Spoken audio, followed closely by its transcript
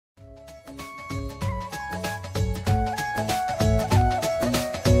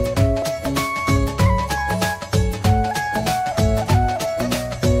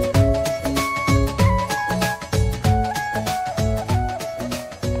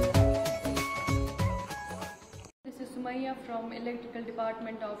Sumaya from Electrical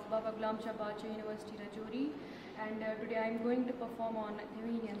Department of Baba Ghulam Shah Bacha University, Rajouri, and today I am going to perform on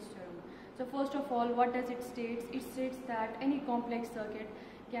Thevenin's theorem. So first of all, what does it state? It states that any complex circuit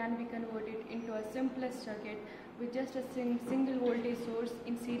can be converted into a simplest circuit with just a single voltage source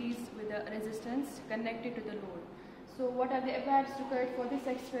in series with a resistance connected to the load. So what are the apparats required for this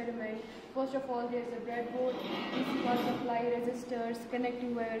experiment? First of all, there is a breadboard, DC power supply, resistors,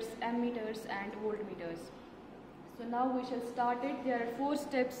 connecting wires, ammeters and voltmeters. So now we shall start it. There are 4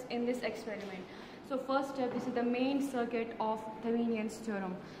 steps in this experiment. So first step, this is the main circuit of Thevenin's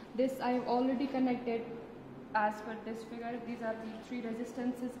theorem. This I have already connected as per this figure. These are the 3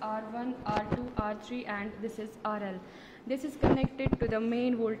 resistances R1, R2, R3 and this is RL. This is connected to the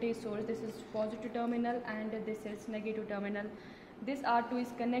main voltage source. This is positive terminal and this is negative terminal. This R2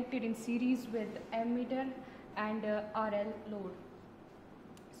 is connected in series with ammeter and RL load.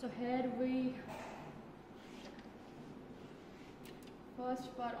 So here we first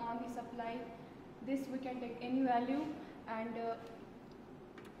for on the supply, this we can take any value and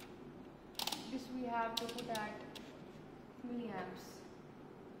this we have to put at milliamps.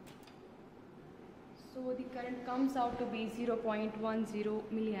 So the current comes out to be 0.10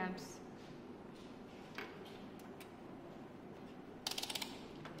 milliamps.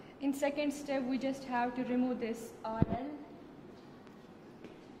 In second step, we just have to remove this RL.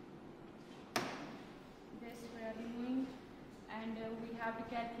 This we are removing, and we have to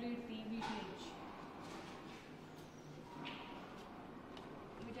calculate the VTH.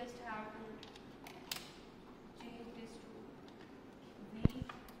 We just have to change this to V.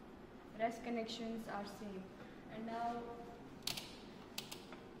 Rest connections are same. And now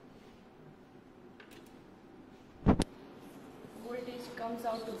voltage comes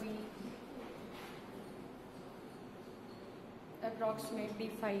out to be approximately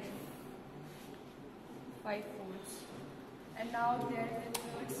 5 volts. And now there is a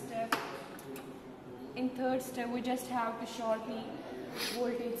third step. In third step, we just have to short the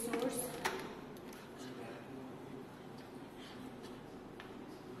voltage source.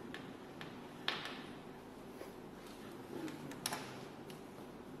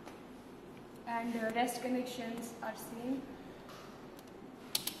 And rest connections are same.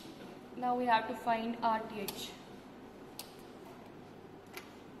 Now we have to find RTH.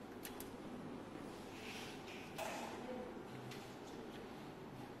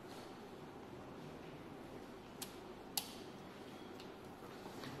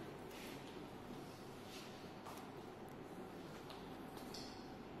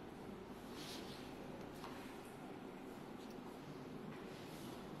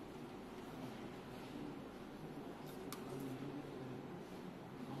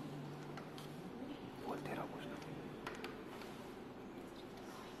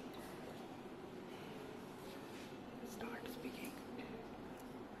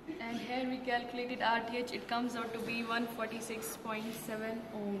 And here we calculated RTH, it comes out to be 146.7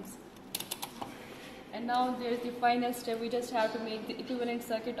 ohms. And now there is the final step, we just have to make the equivalent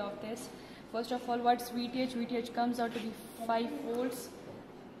circuit of this. First of all, what's VTH? VTH comes out to be 5 volts.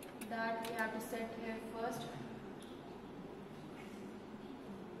 That we have to set here first.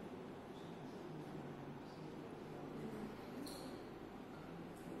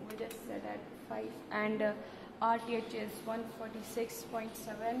 We just set at 5 and RTH is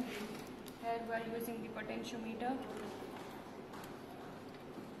 146.7. Here we are using the potentiometer.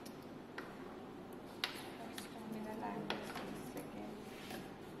 First terminal and this second.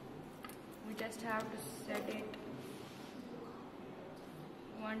 We just have to set it.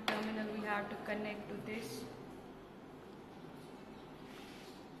 One terminal we have to connect to this.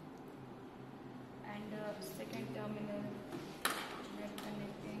 And second terminal we are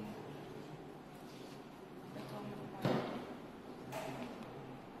connecting.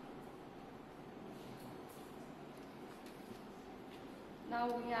 Now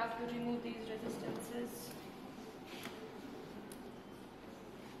we have to remove these resistances.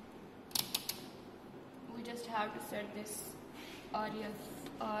 We just have to set this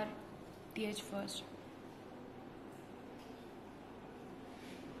RTH first.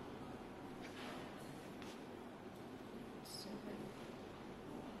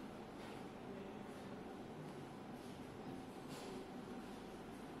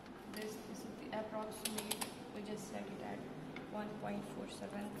 This is the approximate. We just set it at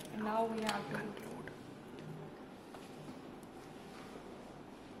 1.47. And now we have to include.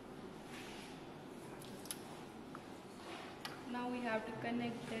 Now we have to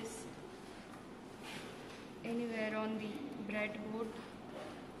connect this anywhere on the breadboard.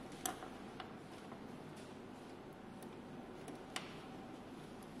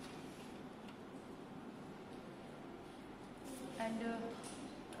 and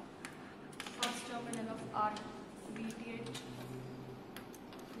first terminal of R VTH.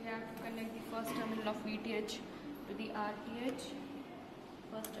 We have to connect the first terminal of VTH to the RTH.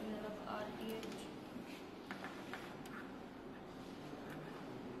 First terminal of RTH.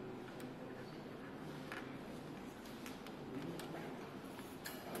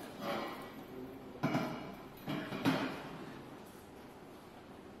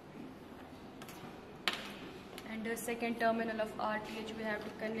 And the second terminal of RTH, we have to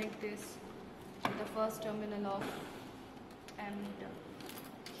connect this to the first terminal of ammeter.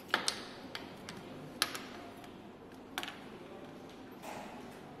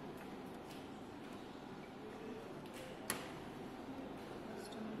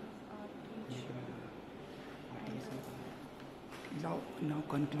 Now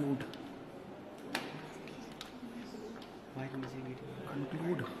conclude.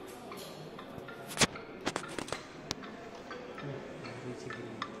 Conclude.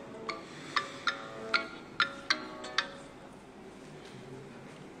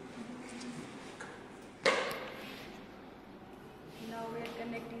 Now we are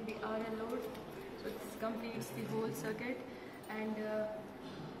connecting the RL load, so this completes the whole circuit, and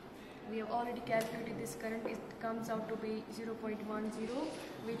we have already calculated this current. It comes out to be 0.10,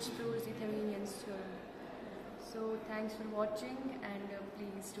 which proves the Thevenin's theorem. So thanks for watching, and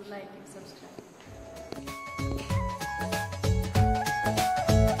please do like and subscribe.